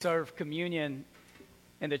Serve communion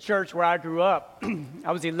in the church where I grew up.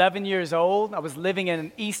 I was 11 years old. I was living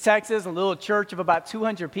in East Texas, a little church of about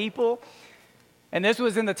 200 people. And this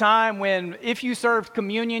was in the time when if you served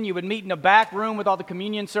communion, you would meet in a back room with all the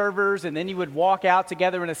communion servers, and then you would walk out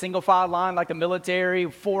together in a single file line like the military,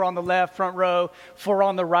 4 on the left, front row, 4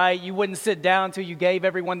 on the right. You wouldn't sit down until you gave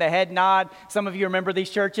everyone the head nod. Some of you remember these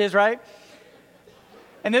churches, right?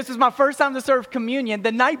 And this was my first time to serve communion.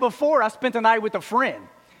 The night before, I spent the night with a friend.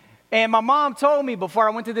 And my mom told me before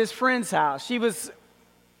I went to this friend's house, she was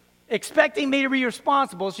expecting me to be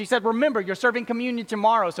responsible. She said, remember, you're serving communion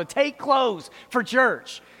tomorrow, so take clothes for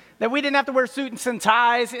church. That we didn't have to wear suits and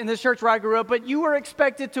ties in this church where I grew up, but you were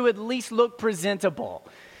expected to at least look presentable.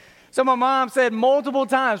 So my mom said multiple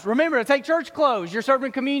times, remember to take church clothes. You're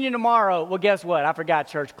serving communion tomorrow. Well, guess what? I forgot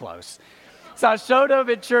church clothes. So I showed up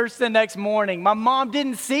at church the next morning. My mom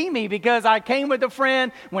didn't see me because I came with a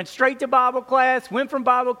friend, went straight to Bible class, went from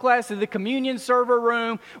Bible class to the communion server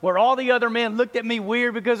room where all the other men looked at me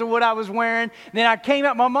weird because of what I was wearing. Then I came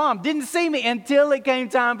out. My mom didn't see me until it came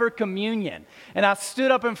time for communion. And I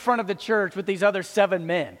stood up in front of the church with these other 7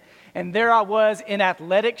 men. And there I was in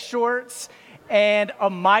athletic shorts and a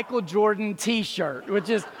Michael Jordan t-shirt, which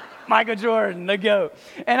is Michael Jordan, the GOAT.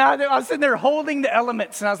 And I was sitting there holding the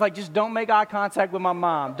elements, and I was like, just don't make eye contact with my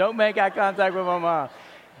mom. Don't make eye contact with my mom.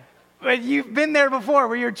 But you've been there before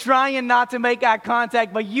where you're trying not to make eye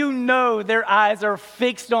contact, but you know their eyes are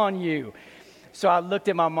fixed on you. So I looked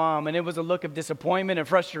at my mom, and it was a look of disappointment and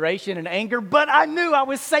frustration and anger, but I knew I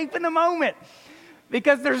was safe in the moment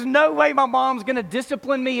because there's no way my mom's going to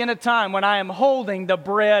discipline me in a time when I am holding the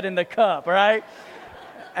bread and the cup, right?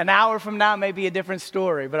 An hour from now may be a different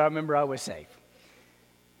story, but I remember I was safe.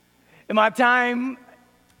 In my time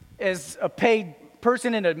as a paid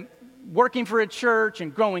person working for a church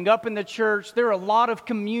and growing up in the church, there are a lot of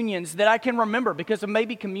communions that I can remember because of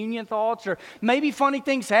maybe communion thoughts or maybe funny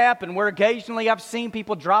things happen where occasionally I've seen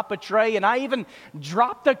people drop a tray and I even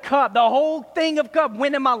dropped a cup. The whole thing of cup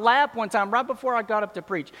went in my lap one time right before I got up to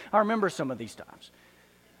preach. I remember some of these times.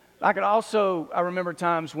 I remember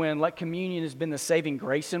times when like communion has been the saving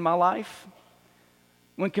grace in my life.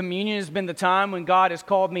 When communion has been the time when God has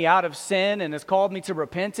called me out of sin and has called me to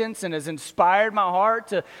repentance and has inspired my heart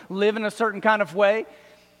to live in a certain kind of way.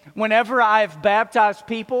 Whenever I've baptized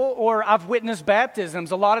people or I've witnessed baptisms,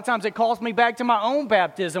 a lot of times it calls me back to my own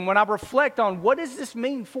baptism when I reflect on what does this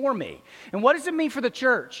mean for me and what does it mean for the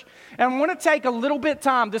church. And I want to take a little bit of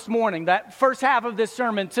time this morning, that first half of this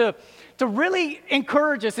sermon, to really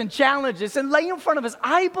encourage us and challenge us and lay in front of us.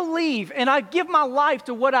 I believe and I give my life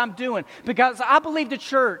to what I'm doing because I believe the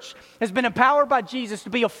church has been empowered by Jesus to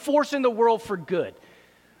be a force in the world for good.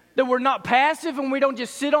 That we're not passive and we don't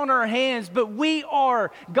just sit on our hands, but we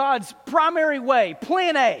are God's primary way,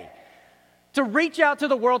 plan A, to reach out to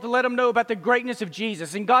the world to let them know about the greatness of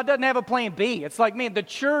Jesus. And God doesn't have a plan B. It's like, man, the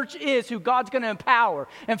church is who God's going to empower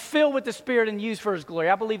and fill with the Spirit and use for His glory.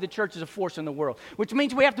 I believe the church is a force in the world, which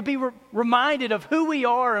means we have to be reminded of who we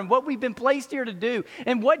are and what we've been placed here to do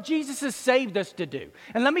and what Jesus has saved us to do.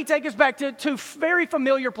 And let me take us back to 2 very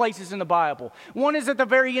familiar places in the Bible. One is at the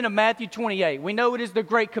very end of Matthew 28. We know it is the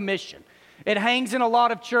Great Commission. It hangs in a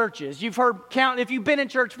lot of churches. You've heard if you've been in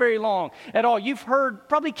church very long at all, you've heard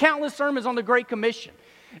probably countless sermons on the Great Commission.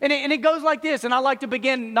 And it goes like this, and I like to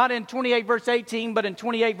begin not in 28 verse 18, but in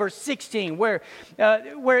 28 verse 16, where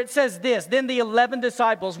it says this, then the 11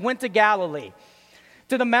 disciples went to Galilee,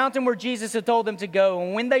 to the mountain where Jesus had told them to go.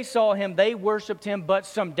 And when they saw Him, they worshiped Him, but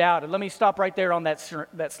some doubted. Let me stop right there on that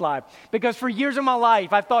slide. Because for years of my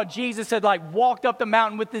life, I thought Jesus had walked up the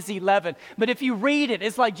mountain with this 11. But if you read it,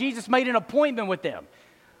 it's like Jesus made an appointment with them.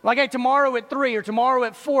 Like, hey, tomorrow at 3 or tomorrow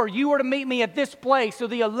at 4, you are to meet me at this place. So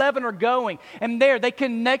the 11 are going. And there, they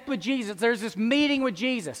connect with Jesus. There's this meeting with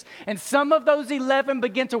Jesus. And some of those 11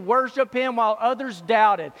 begin to worship Him while others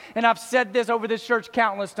doubted. And I've said this over this church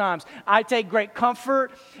countless times. I take great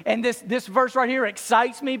comfort. And this verse right here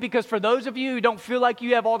excites me because for those of you who don't feel like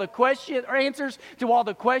you have all the answers to all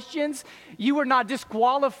the questions, you are not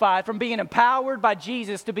disqualified from being empowered by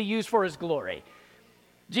Jesus to be used for His glory.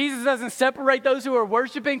 Jesus doesn't separate those who are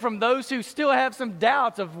worshiping from those who still have some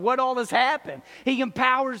doubts of what all has happened. He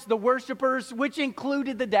empowers the worshipers, which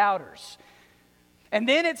included the doubters. And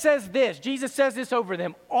then it says this, Jesus says this over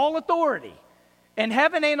them, all authority in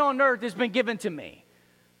heaven and on earth has been given to me.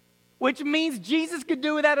 Which means Jesus could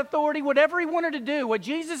do with that authority whatever He wanted to do. What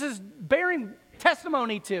Jesus is bearing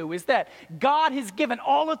testimony to is that God has given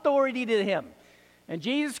all authority to Him. And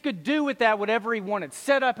Jesus could do with that whatever He wanted,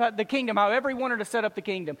 set up the kingdom, however He wanted to set up the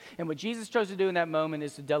kingdom. And what Jesus chose to do in that moment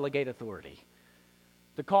is to delegate authority,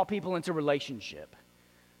 to call people into relationship.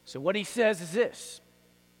 So what He says is this: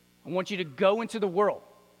 I want you to go into the world.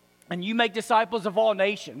 And you make disciples of all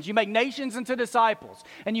nations. You make nations into disciples.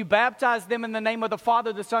 And you baptize them in the name of the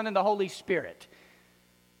Father, the Son, and the Holy Spirit.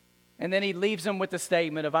 And then he leaves them with the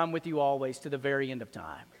statement of, I'm with you always to the very end of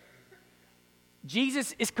time.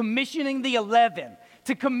 Jesus is commissioning the 11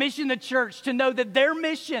 to commission the church to know that their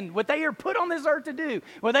mission, what they are put on this earth to do,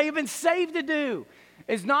 what they have been saved to do,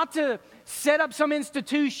 is not to set up some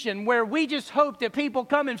institution where we just hope that people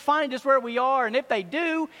come and find us where we are. And if they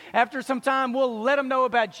do, after some time, we'll let them know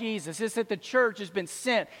about Jesus. It's that the church has been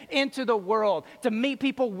sent into the world to meet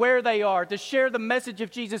people where they are, to share the message of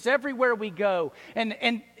Jesus everywhere we go.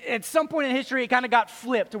 And at some point in history, it kind of got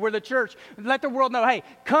flipped to where the church let the world know, hey,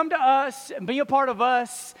 come to us and be a part of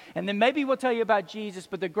us, and then maybe we'll tell you about Jesus.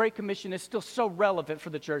 But the Great Commission is still so relevant for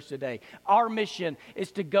the church today. Our mission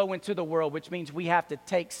is to go into the world, which means we have to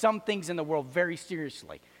take some things in the world very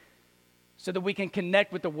seriously so that we can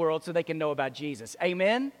connect with the world so they can know about Jesus.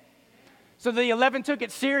 Amen? So the 11 took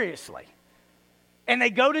it seriously. And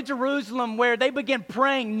they go to Jerusalem where they begin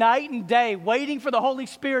praying night and day, waiting for the Holy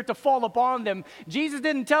Spirit to fall upon them. Jesus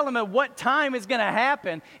didn't tell them at what time is going to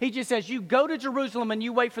happen. He just says, you go to Jerusalem and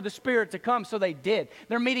you wait for the Spirit to come. So they did.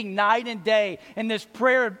 They're meeting night and day in this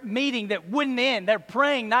prayer meeting that wouldn't end. They're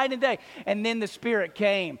praying night and day. And then the Spirit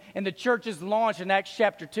came and the church is launched in Acts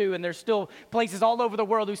chapter 2. And there's still places all over the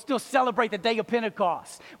world who still celebrate the day of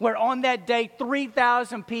Pentecost, where on that day,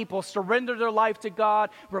 3,000 people surrendered their life to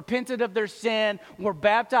God, repented of their sin, were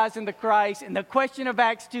baptized into Christ. And the question of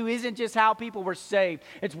Acts 2 isn't just how people were saved.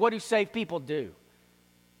 It's what do saved people do.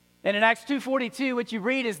 And in Acts 2:42, what you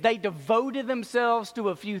read is they devoted themselves to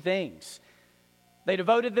a few things. They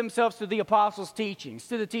devoted themselves to the apostles' teachings,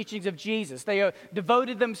 to the teachings of Jesus. They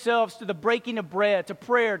devoted themselves to the breaking of bread, to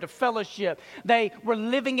prayer, to fellowship. They were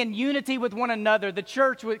living in unity with one another. The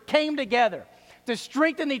church came together to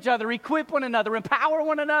strengthen each other, equip one another, empower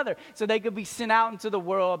one another, so they could be sent out into the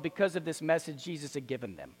world because of this message Jesus had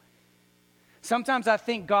given them. Sometimes I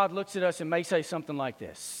think God looks at us and may say something like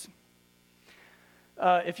this.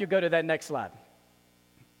 If you go to that next slide.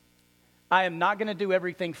 I am not going to do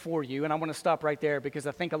everything for you, and I want to stop right there because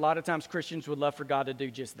I think a lot of times Christians would love for God to do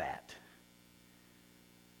just that.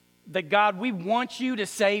 That God, we want you to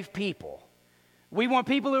save people. We want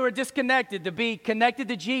people who are disconnected to be connected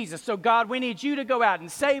to Jesus. So God, we need you to go out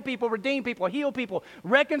and save people, redeem people, heal people,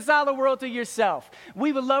 reconcile the world to yourself.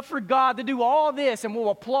 We would love for God to do all this, and we'll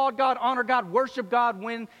applaud God, honor God, worship God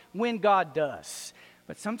when God does.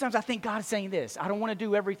 But sometimes I think God is saying this. I don't want to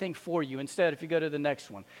do everything for you. Instead, if you go to the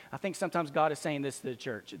next one, I think sometimes God is saying this to the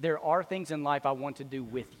church. There are things in life I want to do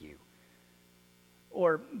with you.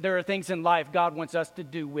 Or there are things in life God wants us to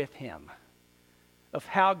do with him. Of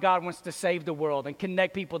how God wants to save the world and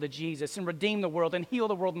connect people to Jesus and redeem the world and heal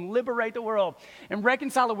the world and liberate the world and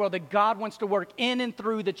reconcile the world, that God wants to work in and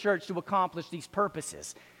through the church to accomplish these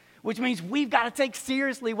purposes, which means we've got to take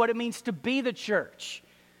seriously what it means to be the church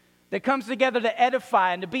that comes together to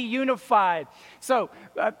edify and to be unified. So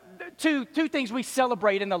two things we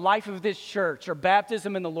celebrate in the life of this church are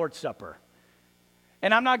baptism and the Lord's Supper.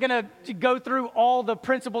 And I'm not going to go through all the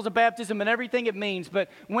principles of baptism and everything it means, but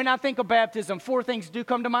when I think of baptism, 4 things do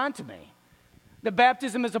come to mind to me. The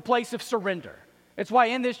baptism is a place of surrender. It's why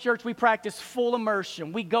in this church we practice full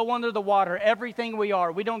immersion. We go under the water, everything we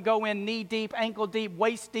are. We don't go in knee deep, ankle deep,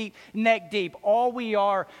 waist deep, neck deep. All we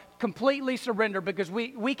are, completely surrender, because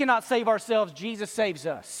we cannot save ourselves. Jesus saves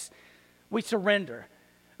us. We surrender.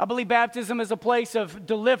 I believe baptism is a place of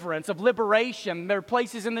deliverance, of liberation. There are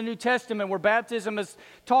places in the New Testament where baptism is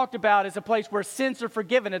talked about as a place where sins are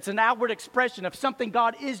forgiven. It's an outward expression of something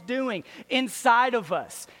God is doing inside of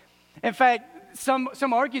us. In fact, some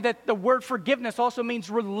argue that the word forgiveness also means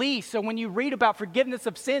release. So when you read about forgiveness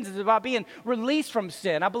of sins, it's about being released from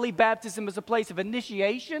sin. I believe baptism is a place of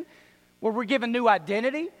initiation, where we're given new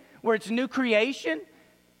identity, where it's new creation.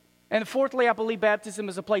 And fourthly, I believe baptism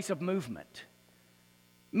is a place of movement.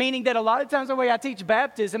 Meaning that a lot of times the way I teach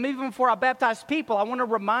baptism, even before I baptize people, I want to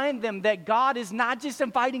remind them that God is not just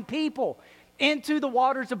inviting people into the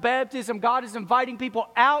waters of baptism. God is inviting people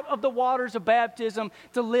out of the waters of baptism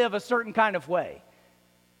to live a certain kind of way.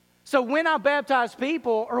 So when I baptize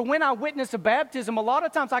people or when I witness a baptism, a lot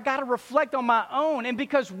of times I got to reflect on my own. And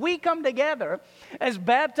because we come together as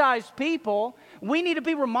baptized people, we need to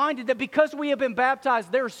be reminded that because we have been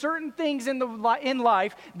baptized, there are certain things in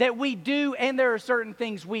life that we do, and there are certain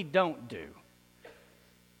things we don't do.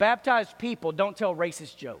 Baptized people don't tell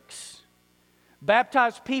racist jokes.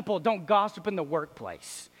 Baptized people don't gossip in the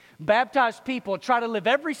workplace. Baptized people try to live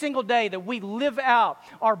every single day that we live out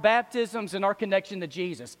our baptisms and our connection to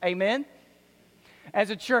Jesus. Amen? As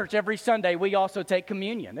a church, every Sunday, we also take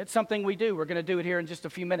communion. It's something we do. We're going to do it here in just a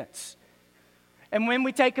few minutes. And when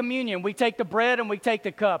we take communion, we take the bread and we take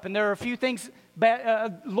the cup. And there are a few things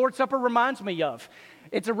Lord's Supper reminds me of.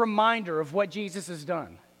 It's a reminder of what Jesus has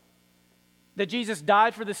done. That Jesus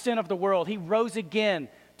died for the sin of the world. He rose again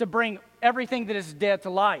to bring everything that is dead to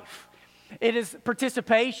life. It is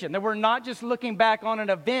participation, that we're not just looking back on an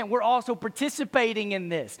event, we're also participating in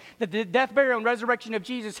this. That the death, burial, and resurrection of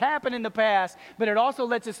Jesus happened in the past, but it also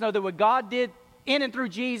lets us know that what God did in and through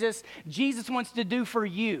Jesus, Jesus wants to do for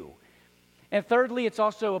you. And thirdly, it's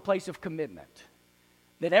also a place of commitment.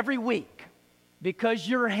 That every week, because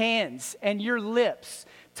your hands and your lips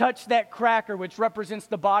touch that cracker, which represents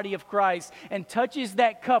the body of Christ, and touches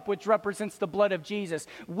that cup, which represents the blood of Jesus,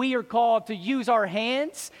 we are called to use our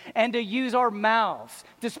hands and to use our mouths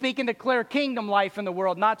to speak and declare kingdom life in the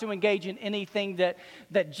world, not to engage in anything that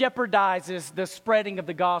jeopardizes the spreading of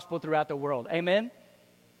the gospel throughout the world. Amen?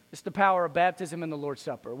 It's the power of baptism and the Lord's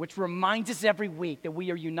Supper, which reminds us every week that we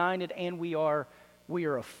are united and we are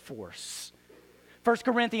a force. 1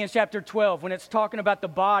 Corinthians chapter 12, when it's talking about the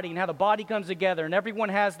body and how the body comes together and everyone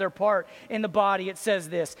has their part in the body, it says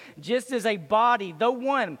this: just as a body, though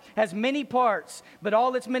one, has many parts, but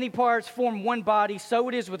all its many parts form one body, so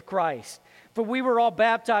it is with Christ. For we were all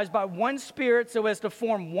baptized by one Spirit so as to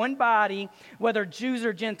form one body, whether Jews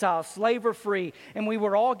or Gentiles, slave or free, and we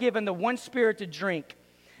were all given the one Spirit to drink.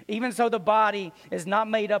 Even so, the body is not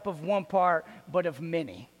made up of one part, but of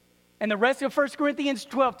many. And the rest of 1 Corinthians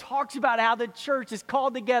 12 talks about how the church is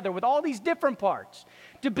called together with all these different parts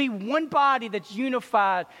to be one body that's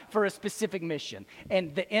unified for a specific mission.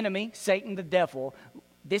 And the enemy, Satan, the devil,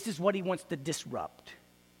 this is what he wants to disrupt.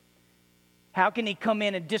 How can he come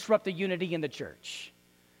in and disrupt the unity in the church?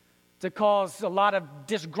 To cause a lot of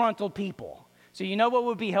disgruntled people. So you know what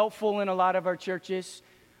would be helpful in a lot of our churches?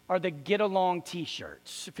 Are the Get Along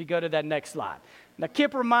t-shirts. If you go to that next slide. Now,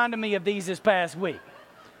 Kip reminded me of these this past week.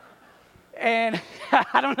 And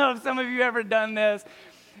I don't know if some of you ever done this,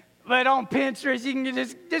 but on Pinterest, you can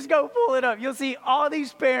just go pull it up. You'll see all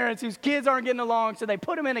these parents whose kids aren't getting along, so they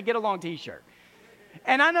put them in a Get Along t-shirt.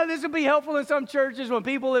 And I know this will be helpful in some churches when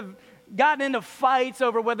people have gotten into fights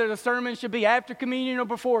over whether the sermon should be after communion or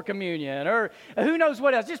before communion, or who knows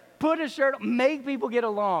what else. Just put a shirt, make people get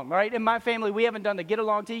along, right? In my family, we haven't done the Get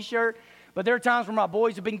Along t-shirt. But there are times where my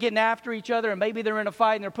boys have been getting after each other and maybe they're in a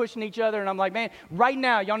fight and they're pushing each other. And I'm like, man, right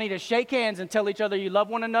now y'all need to shake hands and tell each other you love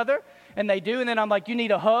one another. And they do. And then I'm like, you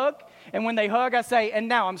need a hug. And when they hug, I say, and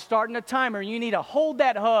now I'm starting a timer. And you need to hold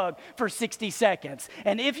that hug for 60 seconds.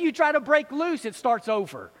 And if you try to break loose, it starts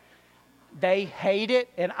over. They hate it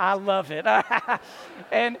and I love it.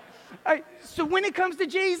 So when it comes to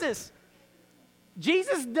Jesus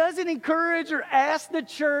doesn't encourage or ask the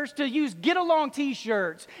church to use get-along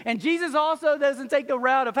t-shirts. And Jesus also doesn't take the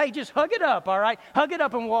route of, hey, just hug it up, all right? Hug it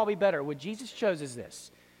up and we'll all be better. What Jesus shows is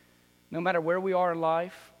this. No matter where we are in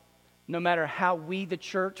life, no matter how we, the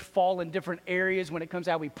church, fall in different areas when it comes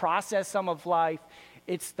to how we process some of life,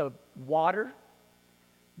 it's the water,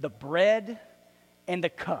 the bread, and the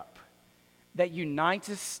cup that unites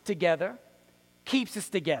us together, keeps us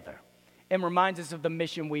together, and reminds us of the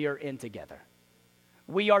mission we are in together.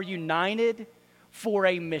 We are united for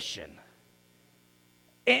a mission.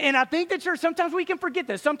 And I think that church, sometimes we can forget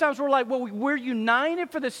this. Sometimes we're like, well, we're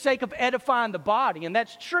united for the sake of edifying the body, and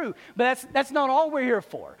that's true. But that's not all we're here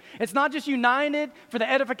for. It's not just united for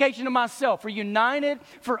the edification of myself. We're united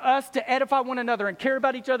for us to edify one another and care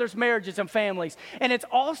about each other's marriages and families. And it's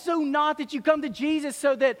also not that you come to Jesus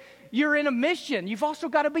so that you're in a mission. You've also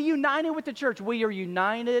got to be united with the church. We are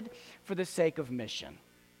united for the sake of mission.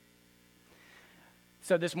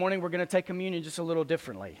 So this morning we're going to take communion just a little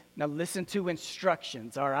differently. Now listen to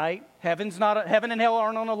instructions, all right? Heaven and hell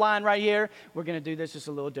aren't on the line right here. We're going to do this just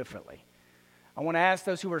a little differently. I want to ask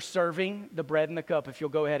those who are serving the bread and the cup if you'll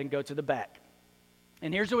go ahead and go to the back.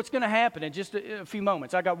 And here's what's going to happen in just a few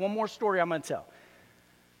moments. I got one more story I'm going to tell.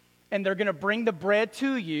 And they're going to bring the bread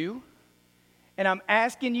to you, and I'm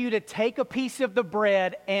asking you to take a piece of the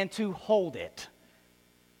bread and to hold it.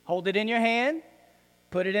 Hold it in your hand,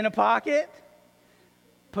 put it in a pocket,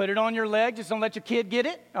 put it on your leg. Just don't let your kid get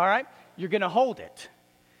it, all right? You're going to hold it.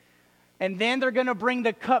 And then they're going to bring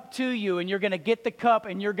the cup to you, and you're going to get the cup,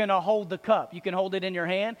 and you're going to hold the cup. You can hold it in your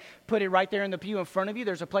hand, put it right there in the pew in front of you.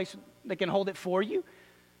 There's a place that can hold it for you.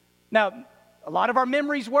 Now, a lot of our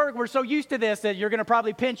memories work. We're so used to this that you're going to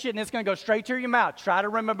probably pinch it, and it's going to go straight to your mouth. Try to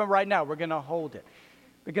remember right now. We're going to hold it.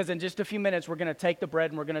 Because in just a few minutes, we're going to take the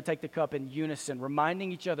bread, and we're going to take the cup in unison,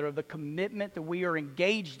 reminding each other of the commitment that we are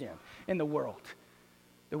engaged in the world.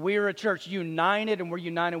 That we are a church united, and we're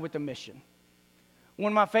united with the mission.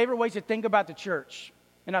 One of my favorite ways to think about the church,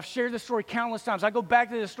 and I've shared this story countless times. I go back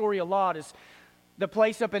to this story a lot, is the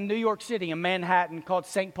place up in New York City in Manhattan called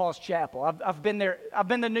St. Paul's Chapel. I've been there. I've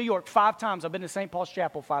been to New York 5 times. I've been to St. Paul's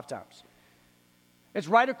Chapel 5 times. It's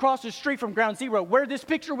right across the street from Ground Zero, where this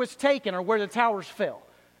picture was taken or where the towers fell.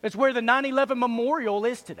 It's where the 9/11 memorial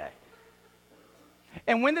is today.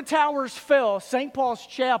 And when the towers fell, St. Paul's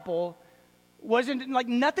Chapel wasn't, like,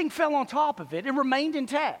 nothing fell on top of it. It remained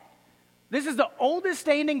intact. This is the oldest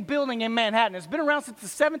standing building in Manhattan. It's been around since the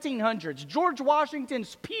 1700s. George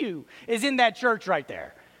Washington's pew is in that church right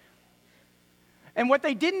there. And what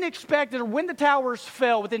they didn't expect is when the towers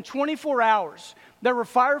fell, within 24 hours, there were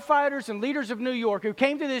firefighters and leaders of New York who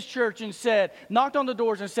came to this church and said, knocked on the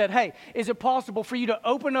doors and said, hey, is it possible for you to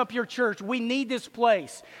open up your church? We need this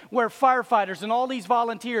place where firefighters and all these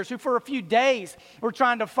volunteers who for a few days were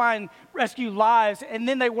trying to rescue lives, and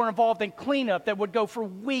then they were involved in cleanup that would go for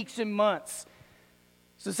weeks and months.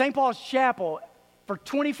 So St. Paul's Chapel, for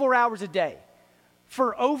 24 hours a day,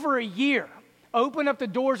 for over a year, opened up the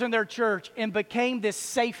doors in their church and became this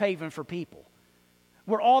safe haven for people,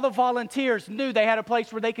 where all the volunteers knew they had a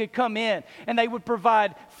place where they could come in and they would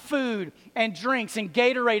provide food and drinks and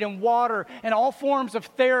Gatorade and water and all forms of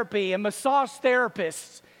therapy and massage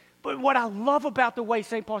therapists. But what I love about the way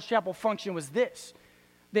St. Paul's Chapel functioned was this,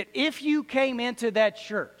 that if you came into that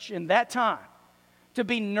church in that time to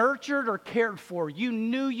be nurtured or cared for, you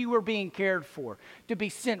knew you were being cared for, to be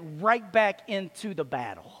sent right back into the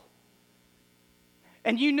battle.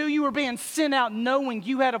 And you knew you were being sent out knowing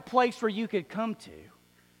you had a place where you could come to.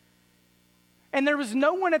 And there was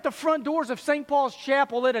no one at the front doors of St. Paul's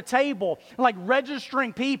Chapel at a table, like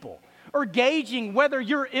registering people or gauging whether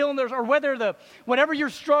your illness or whether whatever you're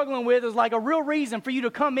struggling with is like a real reason for you to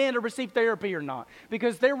come in to receive therapy or not.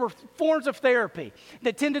 Because there were forms of therapy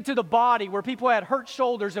that tended to the body where people had hurt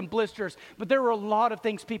shoulders and blisters, but there were a lot of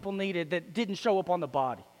things people needed that didn't show up on the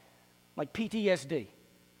body, like PTSD.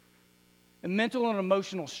 And mental and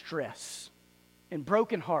emotional stress, and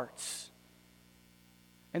broken hearts.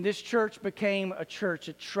 And this church became a church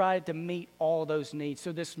that tried to meet all those needs.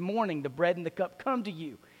 So this morning, the bread and the cup come to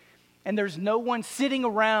you. And there's no one sitting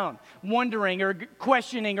around wondering or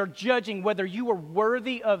questioning or judging whether you are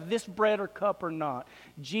worthy of this bread or cup or not.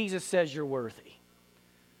 Jesus says you're worthy.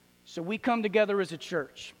 So we come together as a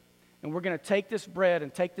church. And we're going to take this bread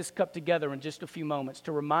and take this cup together in just a few moments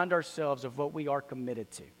to remind ourselves of what we are committed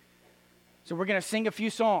to. So we're going to sing a few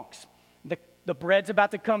songs. The bread's about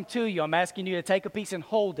to come to you. I'm asking you to take a piece and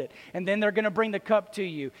hold it. And then they're going to bring the cup to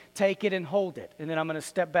you. Take it and hold it. And then I'm going to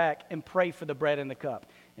step back and pray for the bread and the cup.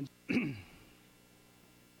 And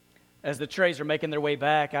as the trays are making their way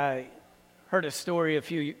back, I heard a story a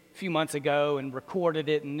few months ago and recorded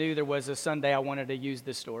it and knew there was a Sunday I wanted to use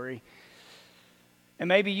this story. And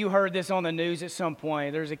maybe you heard this on the news at some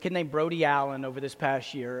point. There's a kid named Brody Allen over this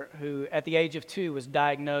past year who, at the age of 2, was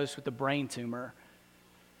diagnosed with a brain tumor.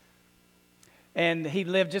 And he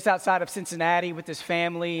lived just outside of Cincinnati with his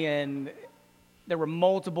family, and there were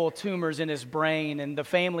multiple tumors in his brain, and the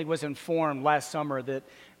family was informed last summer that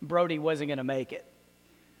Brody wasn't going to make it.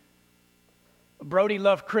 Brody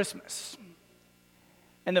loved Christmas,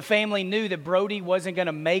 and the family knew that Brody wasn't going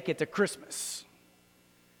to make it to Christmas.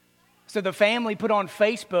 So the family put on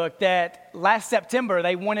Facebook that last September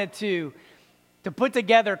they wanted to put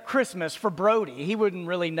together Christmas for Brody. He wouldn't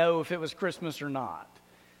really know if it was Christmas or not.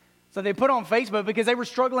 So they put on Facebook because they were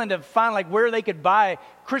struggling to find like where they could buy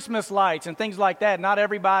Christmas lights and things like that. Not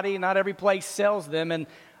every place sells them in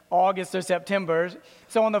August or September.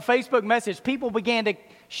 So on the Facebook message, people began to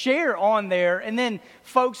share on there. And then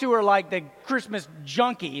folks who are like the Christmas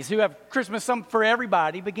junkies who have Christmas for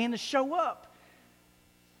everybody began to show up.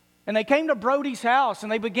 And they came to Brody's house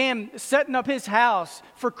and they began setting up his house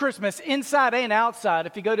for Christmas inside and outside.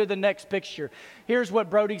 If you go to the next picture, here's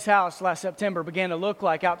what Brody's house last September began to look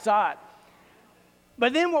like outside.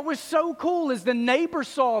 But then what was so cool is the neighbors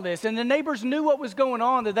saw this, and the neighbors knew what was going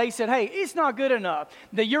on, that they said, hey, it's not good enough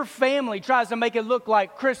that your family tries to make it look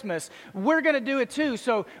like Christmas. We're going to do it too.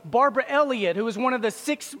 So Barbara Elliott, who was one of the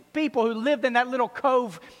 6 people who lived in that little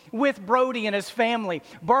cove with Brody and his family,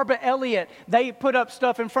 Barbara Elliott, they put up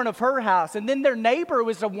stuff in front of her house. And then their neighbor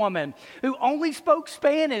was a woman who only spoke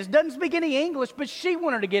Spanish, doesn't speak any English, but she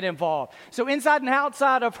wanted to get involved. So inside and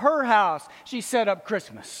outside of her house, she set up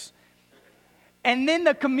Christmas. And then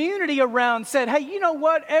the community around said, hey, you know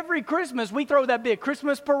what? Every Christmas we throw that big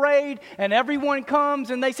Christmas parade and everyone comes.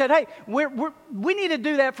 And they said, hey, we need to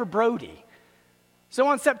do that for Brody. So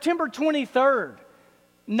on September 23rd,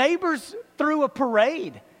 neighbors threw a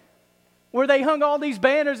parade where they hung all these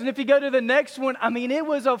banners. And if you go to the next one, I mean, it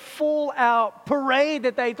was a full out parade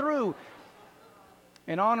that they threw.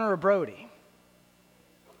 in honor of Brody.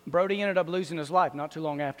 Brody ended up losing his life not too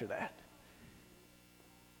long after that.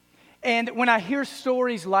 And when I hear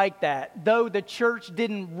stories like that, though the church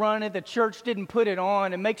didn't run it, the church didn't put it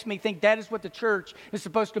on, it makes me think that is what the church is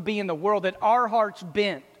supposed to be in the world, that our hearts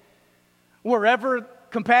bent wherever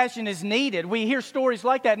compassion is needed. We hear stories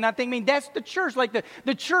like that, and I think, that's the church. Like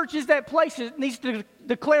the church is that place that needs to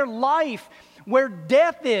declare life where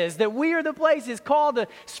death is, that we are the place is called to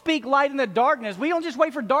speak light in the darkness. We don't just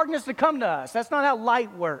wait for darkness to come to us. That's not how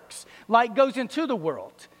light works. Light goes into the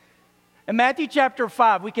world. In Matthew chapter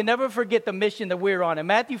 5, we can never forget the mission that we're on. In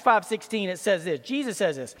Matthew 5:16, it says this. Jesus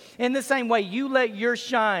says this. In the same way, you let your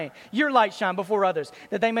light shine before others,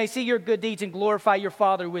 that they may see your good deeds and glorify your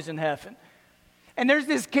Father who is in heaven. And there's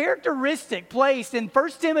this characteristic placed in 1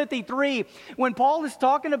 Timothy 3 when Paul is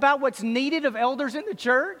talking about what's needed of elders in the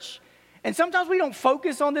church. And sometimes we don't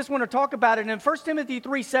focus on this one or talk about it. And in 1 Timothy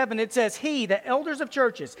 3:7, it says, the elders of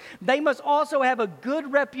churches, they must also have a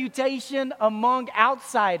good reputation among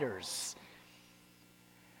outsiders.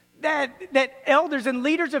 That elders and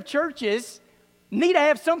leaders of churches need to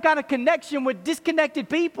have some kind of connection with disconnected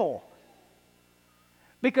people.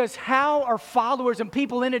 Because how are followers and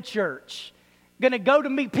people in a church going to go to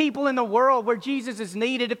meet people in the world where Jesus is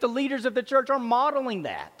needed if the leaders of the church are modeling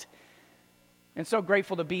that? And so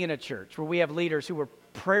grateful to be in a church where we have leaders who are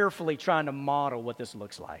prayerfully trying to model what this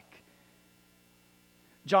looks like.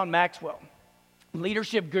 John Maxwell,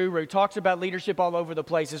 leadership guru, talks about leadership all over the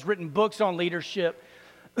place, has written books on leadership.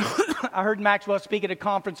 I heard Maxwell speak at a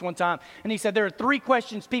conference one time, and he said there are 3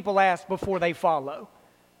 questions people ask before they follow.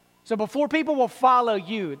 So before people will follow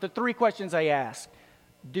you, the 3 questions they ask: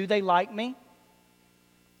 do they like me?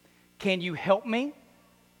 Can you help me?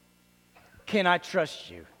 Can I trust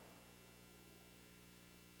you?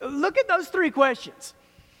 Look at those 3 questions.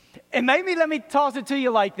 And maybe let me toss it to you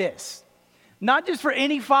like this. Not just for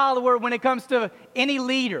any follower when it comes to any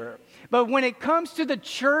leader, but when it comes to the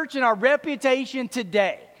church and our reputation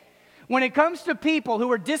today. When it comes to people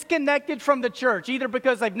who are disconnected from the church, either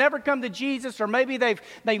because they've never come to Jesus or maybe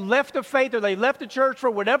they left the faith or they left the church for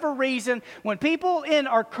whatever reason, when people in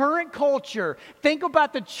our current culture think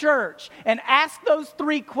about the church and ask those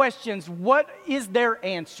 3 questions, what is their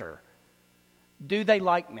answer? Do they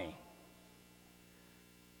like me?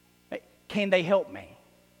 Can they help me?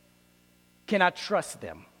 Can I trust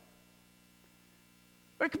them?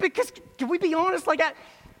 Because, can we be honest,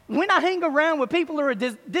 when I hang around with people who are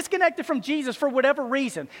disconnected from Jesus for whatever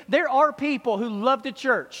reason, there are people who love the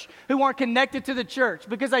church, who aren't connected to the church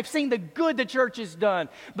because they've seen the good the church has done.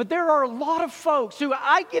 But there are a lot of folks who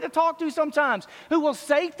I get to talk to sometimes who will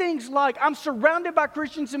say things like, I'm surrounded by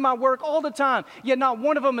Christians in my work all the time, yet not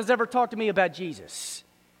one of them has ever talked to me about Jesus.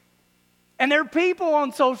 And there are people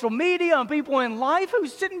on social media and people in life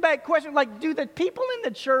who's sitting back questioning, do the people in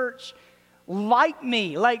the church like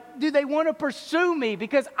me? Do they want to pursue me?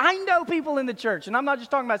 Because I know people in the church, and I'm not just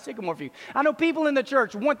talking about Sycamore View. I know people in the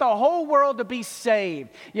church want the whole world to be saved.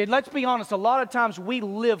 Yet let's be honest, a lot of times we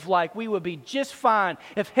live like we would be just fine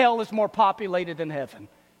if hell is more populated than heaven.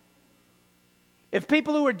 If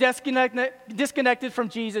people who are disconnected from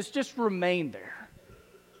Jesus just remain there.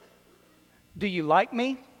 Do you like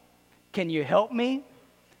me? Can you help me?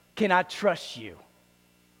 Can I trust you?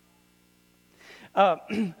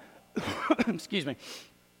 Excuse me.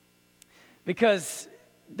 Because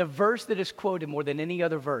the verse that is quoted more than any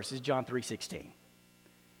other verse is John 3:16,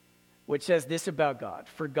 which says this about God.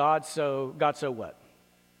 For God so what?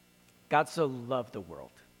 God so loved the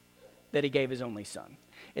world that he gave his only son.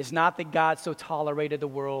 It's not that God so tolerated the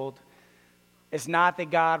world. It's not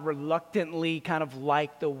that God reluctantly kind of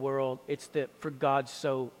liked the world. It's that for God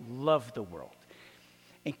so loved the world.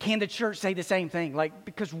 And can the church say the same thing?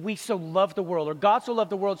 Because we so love the world, or God so loved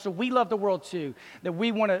the world, so we love the world too, that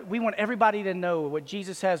we want everybody to know what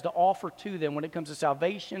Jesus has to offer to them when it comes to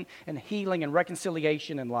salvation and healing and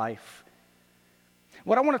reconciliation in life.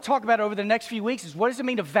 What I want to talk about over the next few weeks is what does it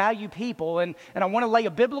mean to value people, and I want to lay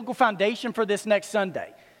a biblical foundation for this next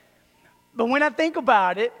Sunday. But when I think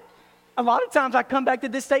about it, a lot of times I come back to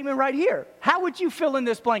this statement right here. How would you fill in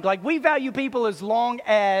this blank? We value people as long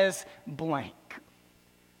as blank.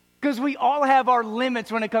 Because we all have our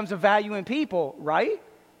limits when it comes to valuing people, right?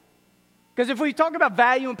 Because if we talk about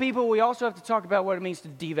valuing people, we also have to talk about what it means to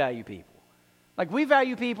devalue people. We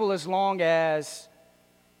value people as long as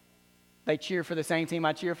they cheer for the same team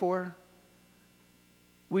I cheer for.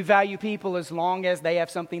 We value people as long as they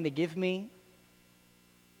have something to give me.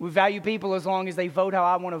 We value people as long as they vote how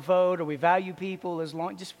I want to vote, or we value people as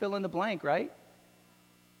long, just fill in the blank, right?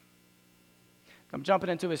 I'm jumping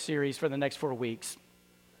into a series for the next 4 weeks.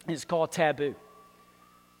 It's called Taboo.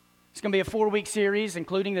 It's going to be a 4-week series,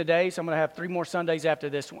 including today, so I'm going to have 3 more Sundays after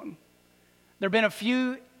this one. There have been a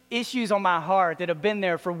few issues on my heart that have been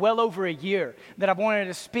there for well over a year that I've wanted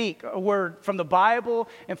to speak a word from the Bible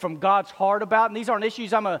and from God's heart about. And these aren't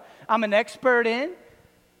issues I'm an expert in.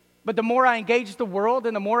 But the more I engage the world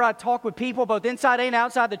and the more I talk with people, both inside and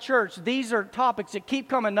outside the church, these are topics that keep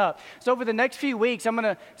coming up. So over the next few weeks, I'm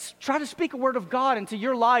going to try to speak a word of God into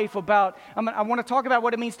your life about, I want to talk about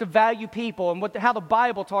what it means to value people and how the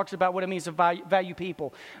Bible talks about what it means to value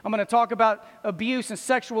people. I'm going to talk about abuse and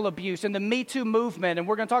sexual abuse and the Me Too movement. And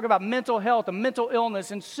we're going to talk about mental health and mental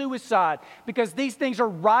illness and suicide, because these things are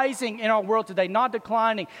rising in our world today, not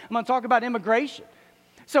declining. I'm going to talk about immigration.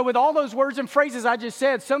 So with all those words and phrases I just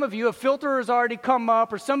said, some of you, a filter has already come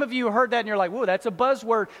up, or some of you heard that and you're like, whoa, that's a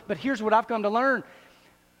buzzword. But here's what I've come to learn.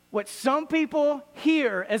 What some people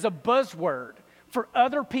hear as a buzzword, for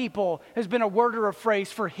other people has been a word or a phrase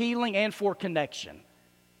for healing and for connection.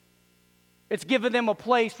 It's given them a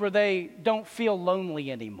place where they don't feel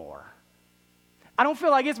lonely anymore. I don't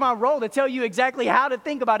feel like it's my role to tell you exactly how to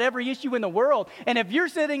think about every issue in the world. And if you're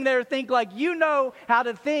sitting there think like you know how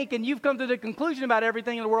to think and you've come to the conclusion about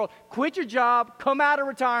everything in the world, quit your job, come out of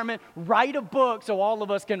retirement, write a book so all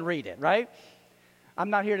of us can read it, right?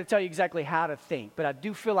 I'm not here to tell you exactly how to think, but I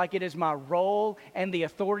do feel like it is my role and the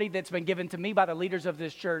authority that's been given to me by the leaders of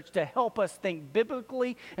this church to help us think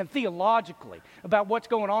biblically and theologically about what's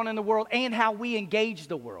going on in the world and how we engage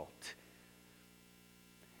the world.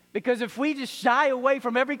 Because if we just shy away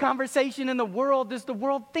from every conversation in the world, does the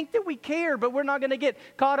world think that we care? But we're not going to get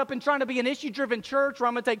caught up in trying to be an issue-driven church where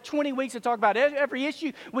I'm going to take 20 weeks to talk about every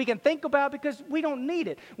issue we can think about, because we don't need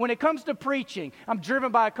it. When it comes to preaching, I'm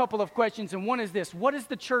driven by a couple of questions, and one is this: what does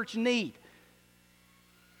the church need?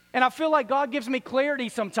 And I feel like God gives me clarity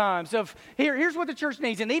sometimes of, here's what the church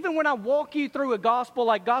needs. And even when I walk you through a gospel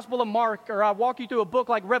like Gospel of Mark, or I walk you through a book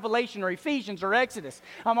like Revelation or Ephesians or Exodus,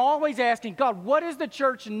 I'm always asking, God, what does the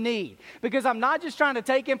church need? Because I'm not just trying to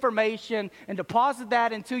take information and deposit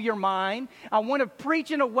that into your mind. I want to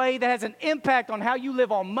preach in a way that has an impact on how you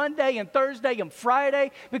live on Monday and Thursday and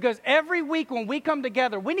Friday, because every week when we come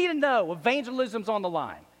together, we need to know evangelism's on the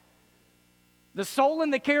line. The soul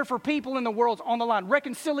and the care for people in the world's on the line.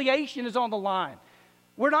 Reconciliation is on the line.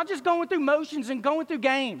 We're not just going through motions and going through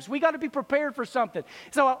games. We got to be prepared for something.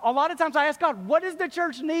 So a lot of times I ask God, what does the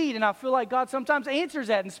church need? And I feel like God sometimes answers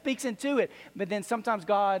that and speaks into it. But then sometimes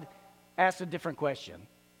God asks a different question.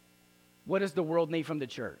 What does the world need from the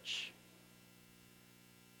church?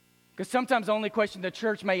 Because sometimes the only question the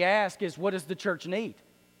church may ask is, what does the church need?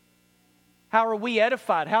 How are we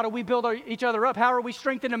edified? How do we build each other up? How are we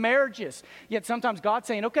strengthening marriages? Yet sometimes God's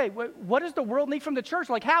saying, okay, what does the world need from the church?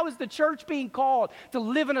 Like, how is the church being called to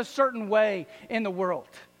live in a certain way in the world?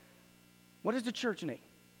 What does the church need?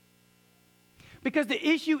 Because the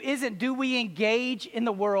issue isn't do we engage in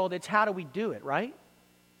the world, it's how do we do it, right?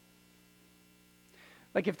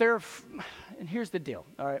 Like if and here's the deal,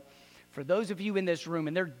 all right? For those of you in this room,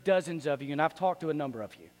 and there are dozens of you, and I've talked to a number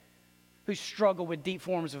of you, who struggle with deep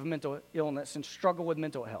forms of mental illness and struggle with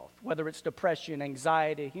mental health, whether it's depression,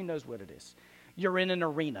 anxiety, who knows what it is. You're in an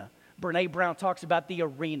arena. Brene Brown talks about the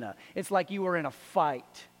arena. It's like you are in a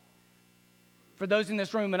fight. For those in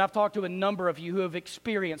this room, and I've talked to a number of you who have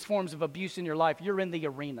experienced forms of abuse in your life, you're in the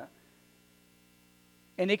arena.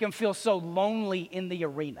 And it can feel so lonely in the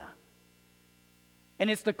arena.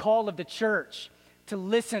 And it's the call of the church to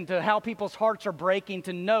listen to how people's hearts are breaking,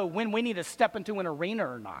 to know when we need to step into an arena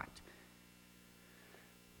or not.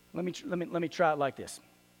 Let me try it like this.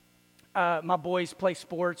 My boys play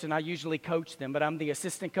sports, and I usually coach them, but I'm the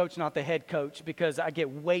assistant coach, not the head coach, because I get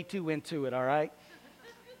way too into it, all right?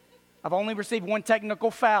 I've only received one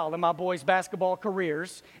technical foul in my boys' basketball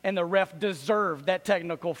careers, and the ref deserved that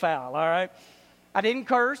technical foul, all right? I didn't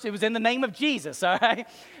curse. It was in the name of Jesus, all right?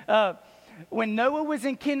 When Noah was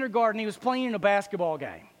in kindergarten, he was playing in a basketball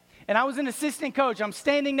game. And I was an assistant coach. I'm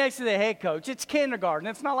standing next to the head coach. It's kindergarten.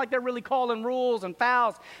 It's not like they're really calling rules and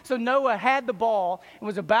fouls. So Noah had the ball and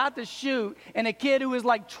was about to shoot, and a kid who was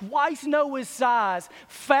like twice Noah's size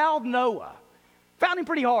fouled Noah. Fouled him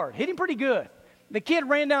pretty hard. Hit him pretty good. The kid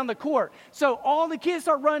ran down the court. So all the kids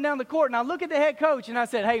start running down the court, and I look at the head coach, and I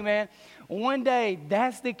said, hey, man, one day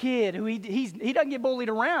that's the kid who he doesn't get bullied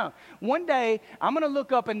around. One day I'm going to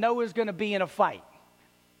look up, and Noah's going to be in a fight.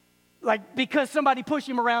 Like, because somebody pushed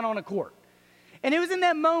him around on a court. And it was in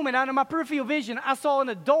that moment, out of my peripheral vision, I saw an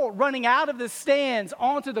adult running out of the stands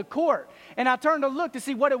onto the court. And I turned to look to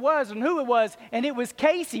see what it was and who it was. And it was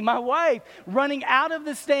Casey, my wife, running out of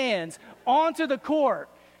the stands onto the court,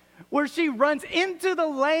 where she runs into the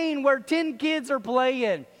lane where 10 kids are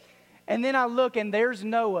playing. And then I look, and there's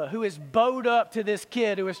Noah, who is bowed up to this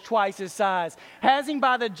kid who is twice his size, has him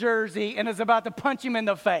by the jersey, and is about to punch him in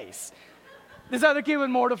the face. This other kid was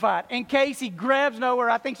mortified. And Casey grabs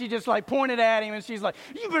Noah. I think she just like pointed at him, and she's like,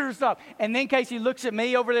 you better stop. And then Casey looks at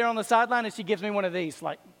me over there on the sideline, and she gives me one of these,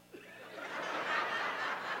 like,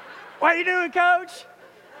 what are you doing, coach?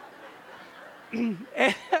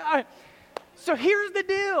 So here's the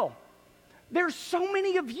deal. There's so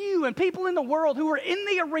many of you and people in the world who are in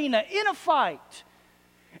the arena in a fight.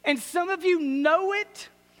 And some of you know it,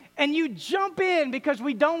 and you jump in because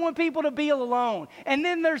we don't want people to be alone. And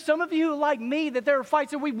then there's some of you like me that there are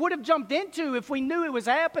fights that we would have jumped into if we knew it was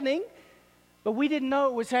happening, but we didn't know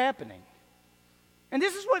it was happening. And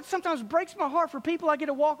this is what sometimes breaks my heart for people I get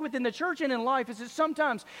to walk with in the church and in life, is that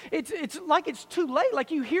sometimes it's like it's too late.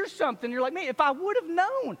 Like you hear something, you're like, man, if I would have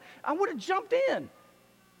known, I would have jumped in.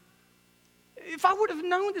 If I would have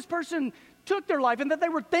known this person took their life and that they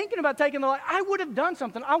were thinking about taking their life, I would have done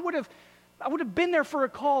something. I would have been there for a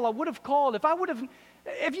call. I would have called.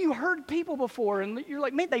 If you heard people before and you're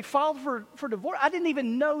like, man, they filed for divorce. I didn't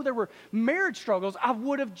even know there were marriage struggles. I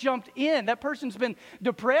would have jumped in. That person's been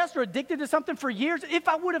depressed or addicted to something for years. If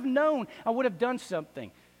I would have known, I would have done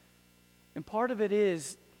something. And part of it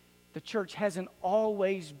is the church hasn't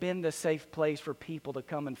always been the safe place for people to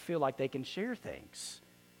come and feel like they can share things.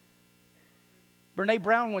 Brene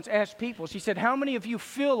Brown once asked people, she said, how many of you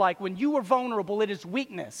feel like when you are vulnerable, it is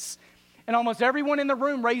weakness? And almost everyone in the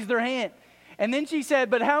room raised their hand. And then she said,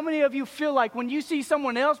 but how many of you feel like when you see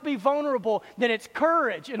someone else be vulnerable, that it's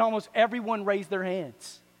courage? And almost everyone raised their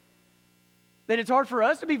hands. That it's hard for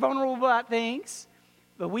us to be vulnerable about things,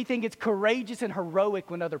 but we think it's courageous and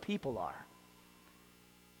heroic when other people are.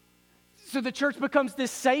 So the church becomes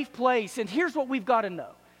this safe place. And here's what we've got to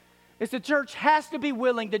know. Is the church has to be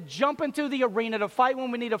willing to jump into the arena to fight when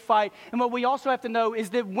we need to fight. And what we also have to know is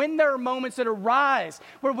that when there are moments that arise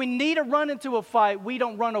where we need to run into a fight, we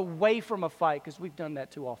don't run away from a fight, because we've done that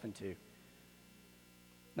too often too.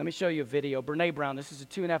 Let me show you a video. Brene Brown, this is a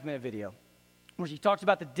 2.5-minute video where she talks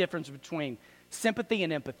about the difference between sympathy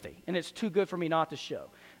and empathy. And it's too good for me not to show.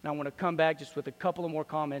 And I want to come back just with a couple of more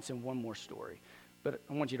comments and one more story. But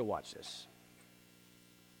I want you to watch this.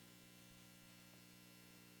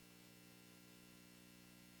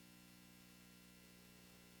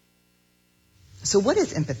 So what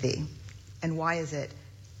is empathy, and why is it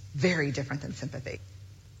very different than sympathy?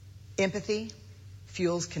 Empathy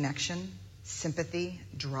fuels connection. Sympathy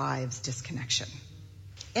drives disconnection.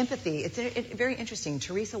 Empathy, it's very interesting.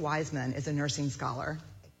 Teresa Wiseman is a nursing scholar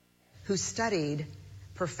who studied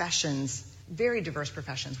professions, very diverse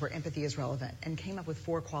professions where empathy is relevant, and came up with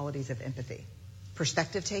 4 qualities of empathy.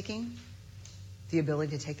 Perspective taking, the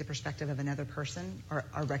ability to take the perspective of another person or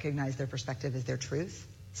recognize their perspective as their truth.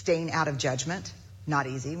 Staying out of judgment, not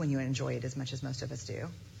easy when you enjoy it as much as most of us do.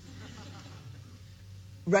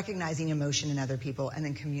 Recognizing emotion in other people and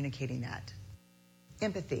then communicating that.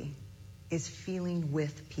 Empathy is feeling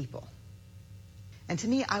with people. And to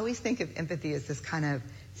me, I always think of empathy as this kind of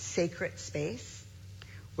sacred space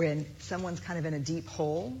when someone's kind of in a deep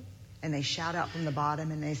hole and they shout out from the bottom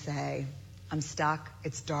and they say, I'm stuck,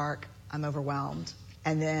 it's dark, I'm overwhelmed.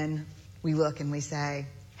 And then we look and we say,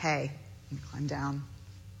 hey, climb down.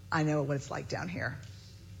 I know what it's like down here,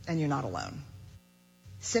 and you're not alone.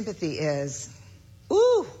 Sympathy is,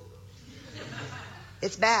 ooh,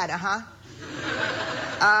 it's bad,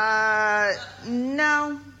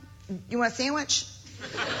 no, you want a sandwich?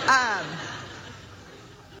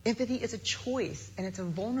 Empathy is a choice, and it's a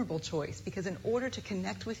vulnerable choice, because in order to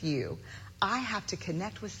connect with you, I have to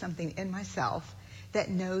connect with something in myself that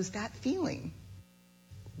knows that feeling.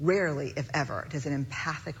 Rarely, if ever, does an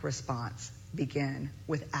empathic response begin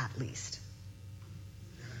with at least.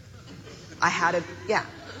 Yeah.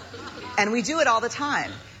 And we do it all the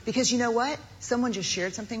time. Because you know what? Someone just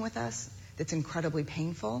shared something with us that's incredibly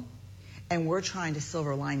painful, and we're trying to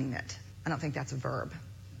silver lining it. I don't think that's a verb,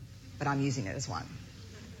 but I'm using it as one.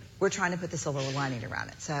 We're trying to put the silver lining around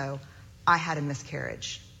it. So, I had a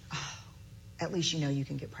miscarriage. Oh, at least you know you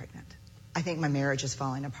can get pregnant. I think my marriage is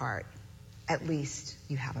falling apart. At least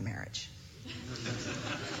you have a marriage.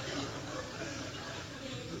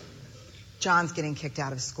 John's getting kicked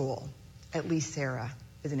out of school. At least Sarah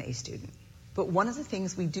is an A student. But one of the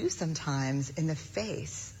things we do sometimes in the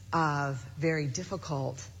face of very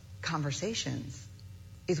difficult conversations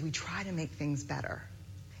is we try to make things better.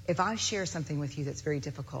 If I share something with you that's very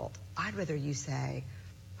difficult, I'd rather you say,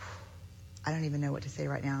 I don't even know what to say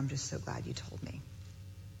right now. I'm just so glad you told me.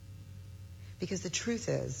 Because the truth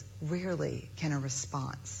is, rarely can a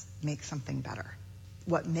response make something better.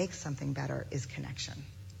 What makes something better is connection.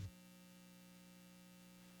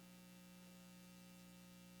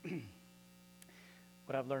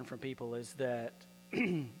 what I've learned from people is that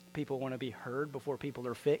people want to be heard before people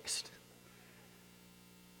are fixed,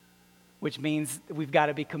 which means we've got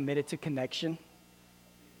to be committed to connection.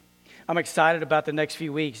 I'm excited about the next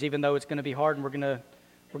few weeks, even though it's going to be hard, and we're going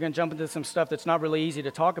to jump into some stuff that's not really easy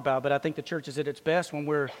to talk about, but I think the church is at its best when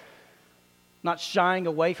we're not shying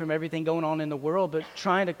away from everything going on in the world, but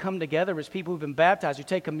trying to come together as people who've been baptized, who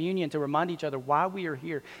take communion to remind each other why we are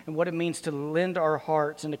here and what it means to lend our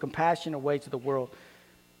hearts in a compassionate way to the world.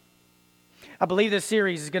 I believe this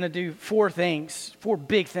series is going to do four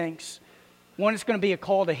big things. One, it's going to be a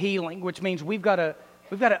call to healing, which means we've got to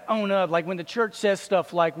own up. Like when the church says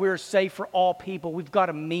stuff like we're safe for all people, we've got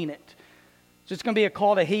to mean it. So it's going to be a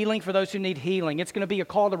call to healing for those who need healing. It's going to be a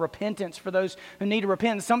call to repentance for those who need to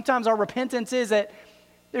repent. Sometimes our repentance is that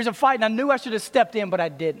there's a fight and I knew I should have stepped in, but I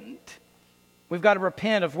didn't. We've got to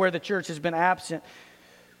repent of where the church has been absent.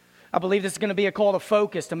 I believe this is going to be a call to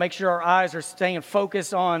focus, to make sure our eyes are staying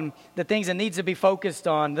focused on the things that needs to be focused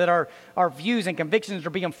on, that our views and convictions are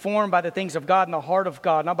being formed by the things of God and the heart of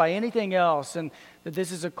God, not by anything else, and that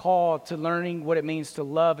this is a call to learning what it means to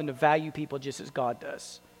love and to value people just as God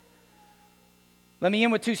does. Let me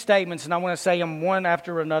end with two statements, and I want to say them one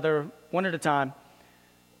after another, one at a time,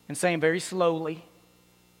 and say them very slowly,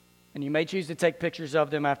 and you may choose to take pictures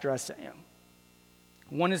of them after I say them.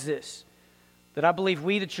 One is this, that I believe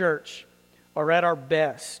we, the church, are at our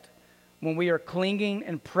best when we are clinging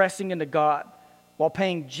and pressing into God while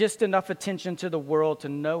paying just enough attention to the world to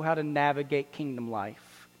know how to navigate kingdom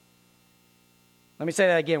life. Let me say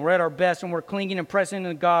that again. We're at our best when we're clinging and pressing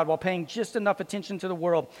into God while paying just enough attention to the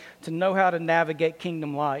world to know how to navigate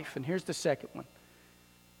kingdom life. And here's the second one,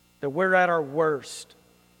 that we're at our worst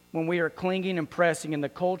when we are clinging and pressing in the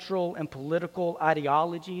cultural and political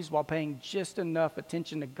ideologies while paying just enough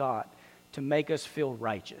attention to God to make us feel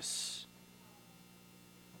righteous.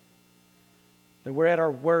 That we're at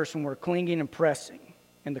our worst when we're clinging and pressing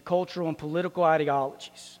in the cultural and political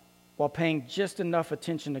ideologies while paying just enough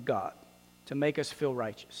attention to God to make us feel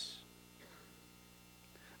righteous.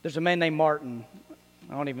 There's a man named Martin.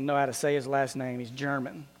 I don't even know how to say his last name. He's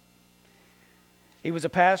German. He was a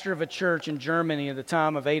pastor of a church in Germany at the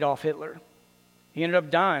time of Adolf Hitler. He ended up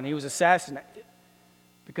dying. He was assassinated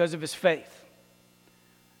because of his faith.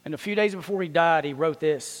 And a few days before he died, he wrote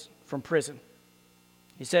this from prison.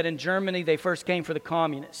 He said, "In Germany, they first came for the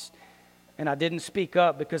communists, and I didn't speak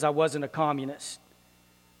up because I wasn't a communist.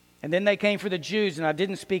 And then they came for the Jews, and I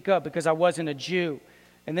didn't speak up because I wasn't a Jew.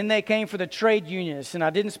 And then they came for the trade unionists, and I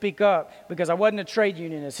didn't speak up because I wasn't a trade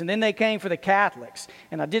unionist. And then they came for the Catholics,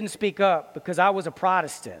 and I didn't speak up because I was a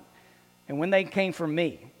Protestant. And when they came for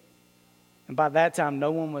me, and by that time,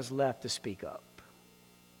 no one was left to speak up."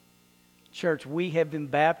 Church, we have been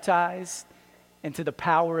baptized into the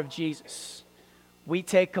power of Jesus. We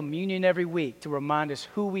take communion every week to remind us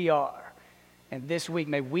who we are. And this week,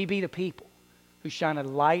 may we be the people who shine a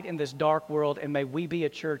light in this dark world, and may we be a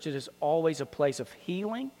church that is always a place of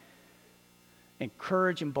healing and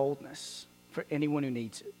courage and boldness for anyone who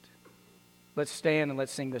needs it. Let's stand and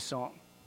let's sing this song.